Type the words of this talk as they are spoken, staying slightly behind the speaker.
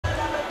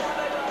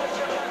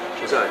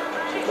在，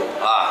结果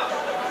啊，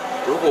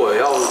如果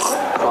要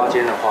抓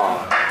奸的话，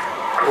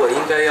我应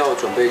该要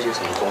准备一些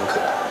什么功课？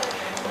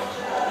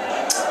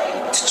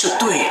这就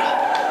对了，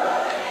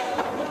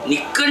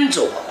你跟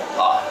着我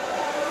啊，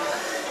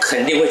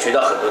肯定会学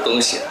到很多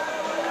东西的。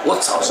我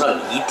早知道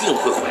你一定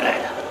会回来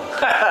的。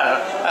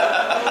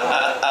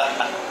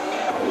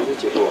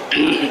结果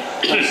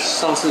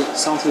上次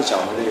讲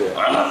的那个200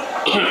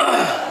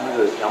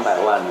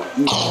万，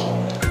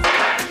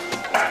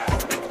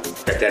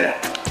对，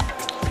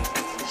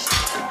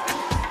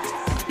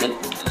那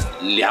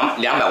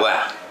200万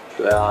啊？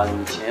对啊，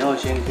你钱要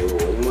先给我，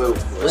因为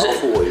我要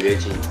付违约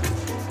金。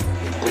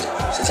不是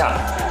这样的，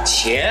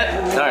钱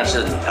当然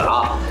是你的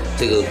啊，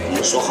这个我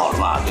们说好了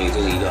嘛，对，这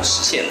个一定要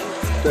实现的。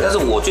但是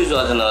我最重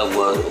要的呢，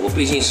我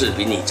毕竟是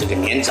比你这个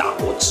年长，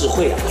我智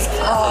慧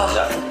啊，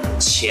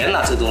钱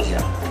啊这个东西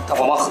啊，它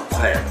往往很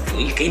快，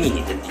一给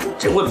你的你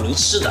人会迷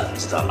失的，你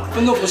知道吗？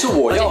那不是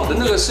我要的，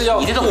那个是要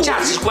你这种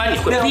价值观你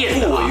会变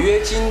的，付违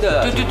约金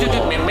的。对，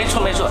没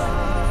错。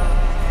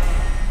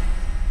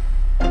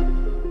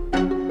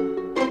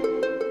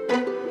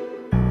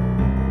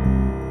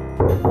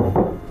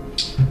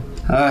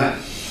哎，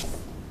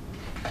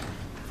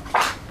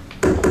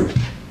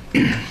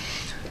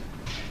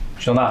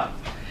熊大，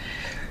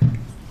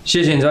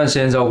谢谢你这段时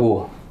间照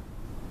顾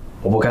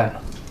我不干了。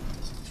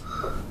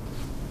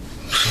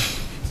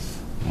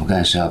我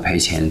干是要赔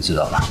钱，知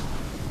道吧？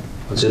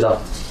我知道，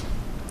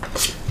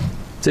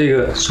这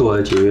个是我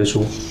的解约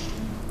书，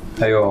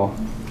还有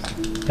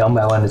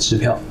200万的支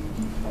票。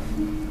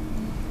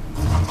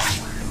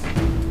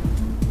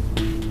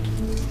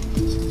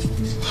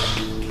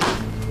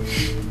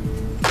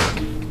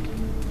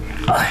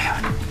哎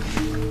呀，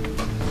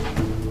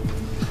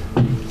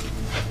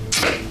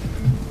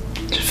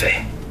志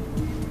飞，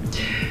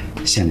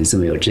像你这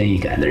么有正义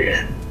感的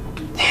人，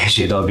也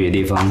许到别的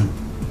地方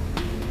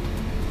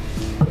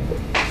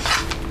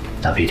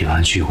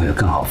去会有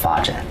更好发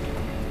展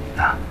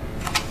啊！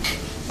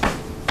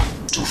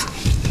祝福你。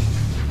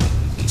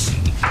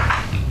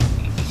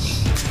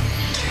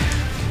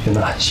真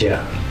的，谢了。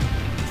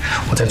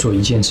我再做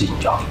一件事情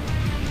就好，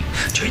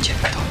就一件，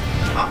拜托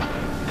啊！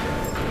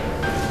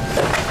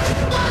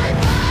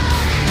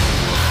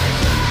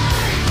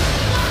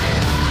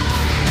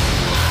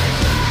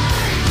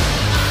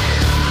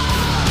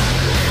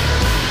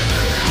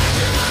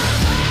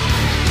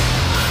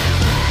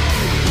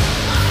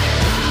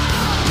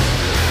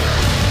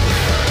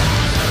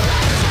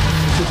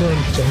这样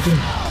讲定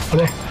了，好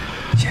嘞，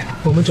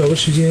我们找个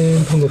时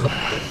间碰个头。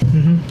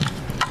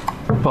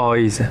不好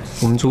意思，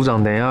我们组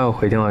长等一下要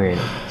回电话给你，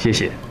谢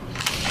谢。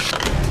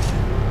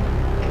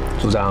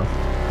组长。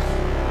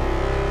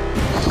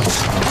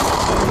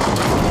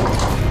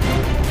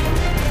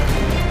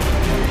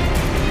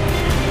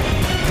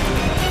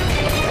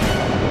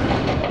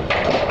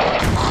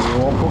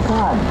我不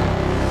干。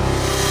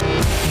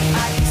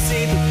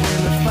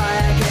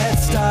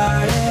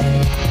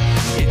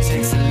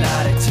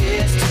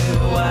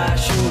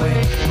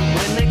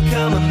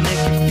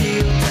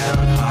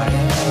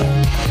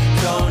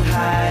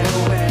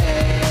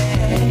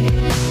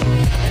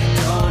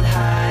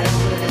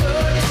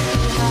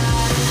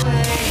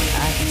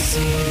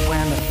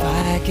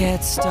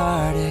Get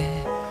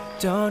started,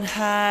 don't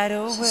hide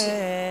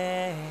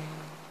away.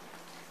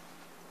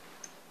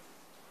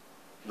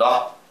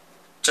 喏，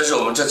这是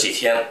我们这几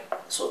天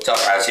所调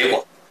查的结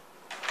果，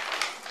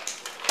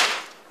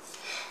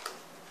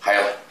还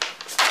有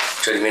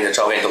这里面的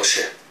照片都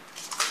是。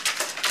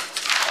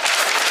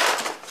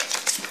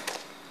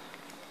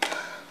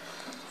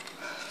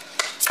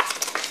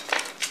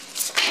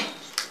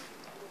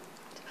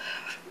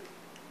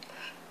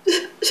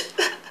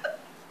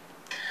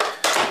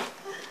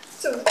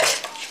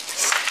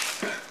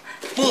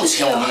目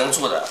前我们能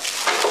做的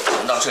只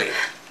能到这里，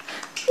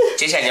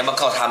接下来你要不要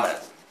告他们，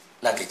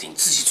那得你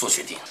自己做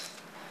决定。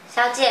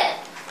小姐，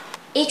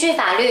依据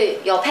法律，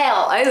有配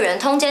偶而与人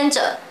通奸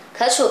者，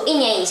可处1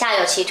年以下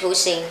有期徒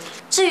刑。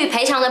至于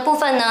赔偿的部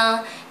分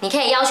呢，你可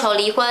以要求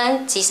离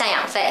婚及赡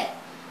养费，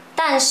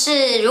但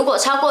是如果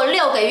超过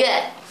6个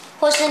月，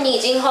或是你已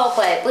经后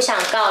悔不想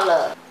告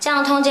了，这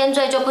样通奸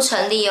罪就不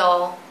成立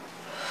哦。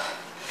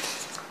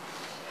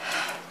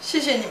谢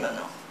谢你们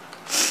哦。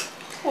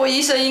我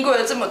疑神疑鬼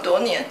了这么多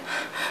年，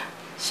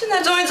现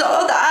在终于找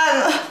到答案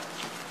了。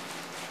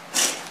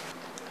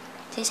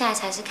接下来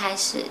才是开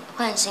始，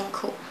会很辛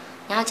苦，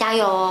你要加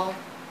油哦。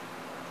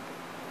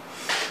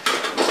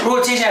如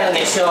果接下来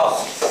你需要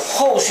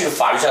后续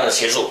法律上的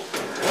协助，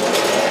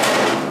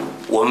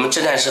我们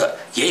侦探社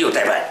也有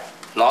代办。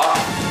喏，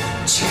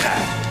请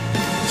看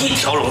一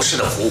条龙式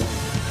的服务，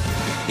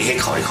你可以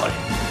考虑考虑。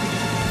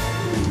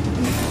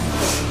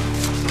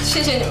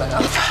谢谢你们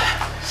啊，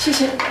谢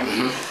谢你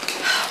们。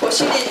我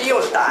心里已经有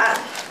了答案，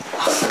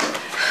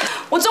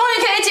我终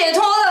于可以解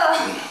脱了。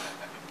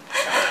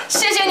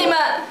谢谢你们，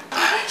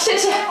谢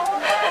谢，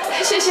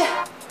谢谢。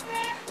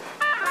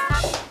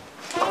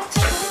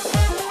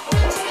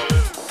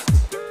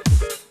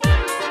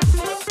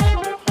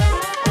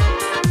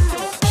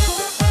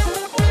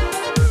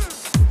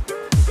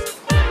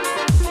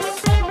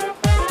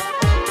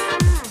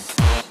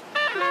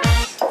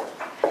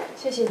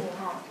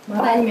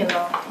麻烦你们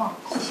了，哦，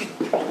谢谢。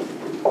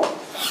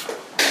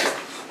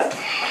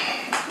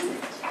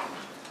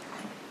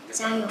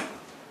加油！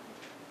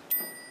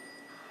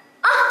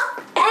啊，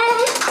哎，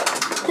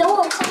等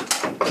我一下。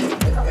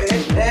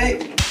哎，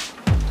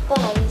不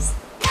好意思。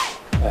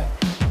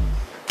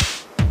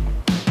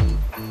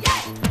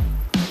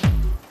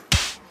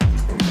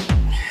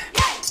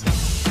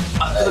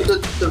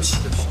对不起。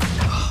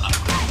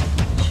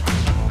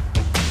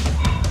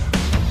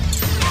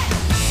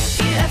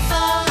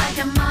Beautiful like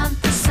a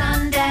month of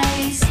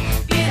Sundays,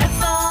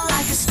 beautiful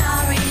like a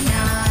starry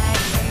night.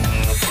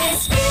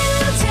 It's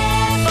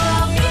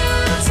beautiful,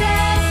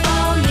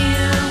 beautiful,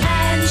 new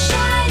and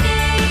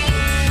shiny.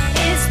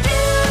 It's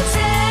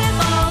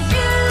beautiful,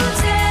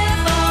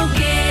 beautiful,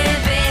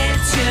 give it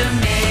to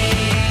me.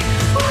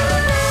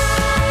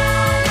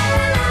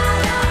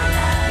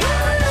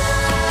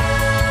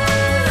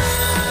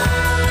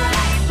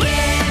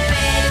 Give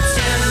it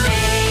to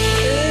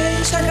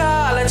me. 帅哥，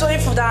来做衣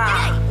服的，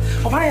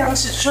我帮你量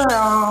尺寸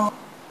啊。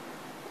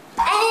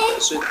哎，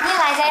你也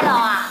来这一楼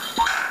啊？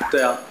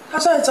对啊，他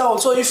是来找我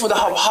做衣服的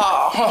好不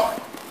好？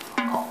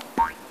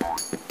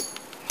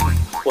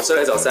我是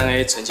来找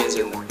3A 陈先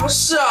生的。不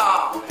是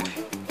啊。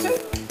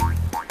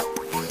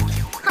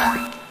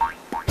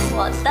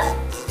我的。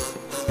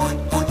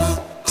没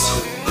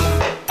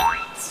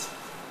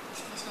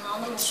想到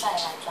那么帅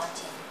来抓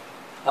奸。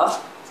啊？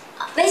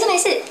没事没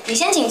事，你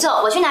先请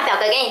坐，我去拿表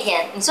格给你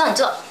填。你坐你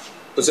坐，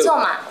不是坐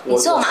嘛，你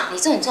坐嘛，你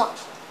坐你坐，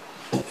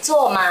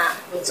坐嘛，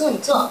你坐你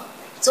坐，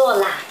坐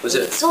啦，不是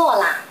你坐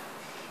啦，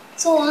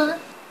坐啊。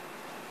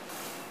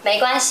没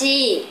关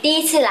系，第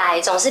一次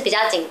来总是比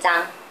较紧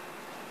张，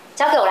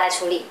交给我来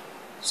处理。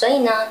所以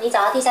呢，你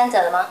找到第三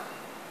者了吗？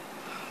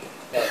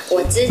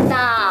我知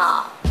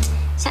道，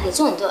像你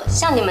坐你坐，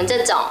像你们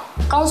这种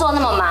工作那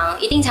么忙，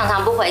一定常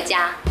常不回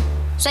家，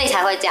所以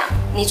才会这样。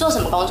你做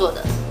什么工作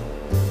的？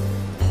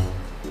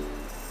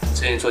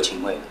之前做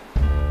警卫的。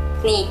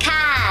你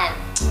看，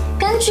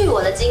根据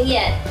我的经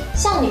验，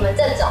像你们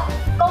这种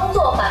工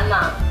作繁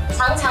忙，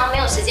常常没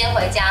有时间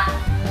回家，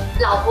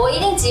老婆一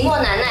定寂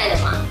寞难耐的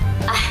嘛。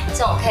哎，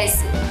这种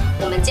case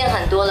我们见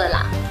很多了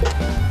啦。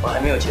我还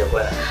没有结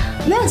婚。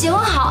没有结婚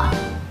好。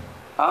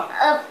啊？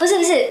不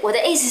是，我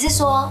的意思是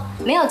说，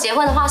没有结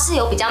婚的话是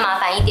有比较麻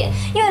烦一点，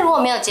因为如果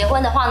没有结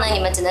婚的话呢，你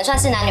们只能算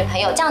是男女朋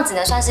友，这样只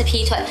能算是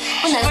劈腿，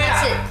不能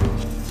算是。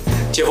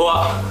姐夫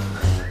啊。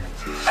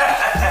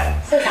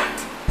社长，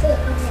这个客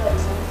户的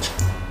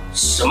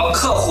什么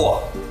客户？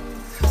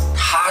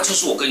他就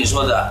是我跟你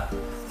说的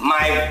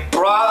my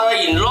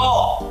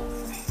brother-in-law，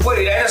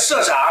 未来的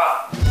社长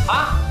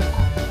啊。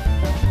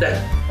对，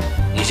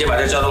你先把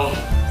这交通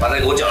把那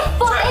给我缴了。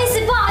不好意思，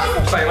不好意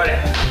思。快点。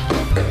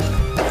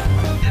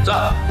走，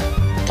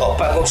到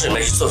办公室里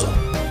面去坐坐。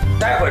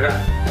待会儿呢，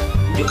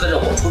你就跟着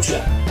我出去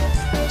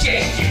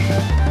见一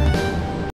见。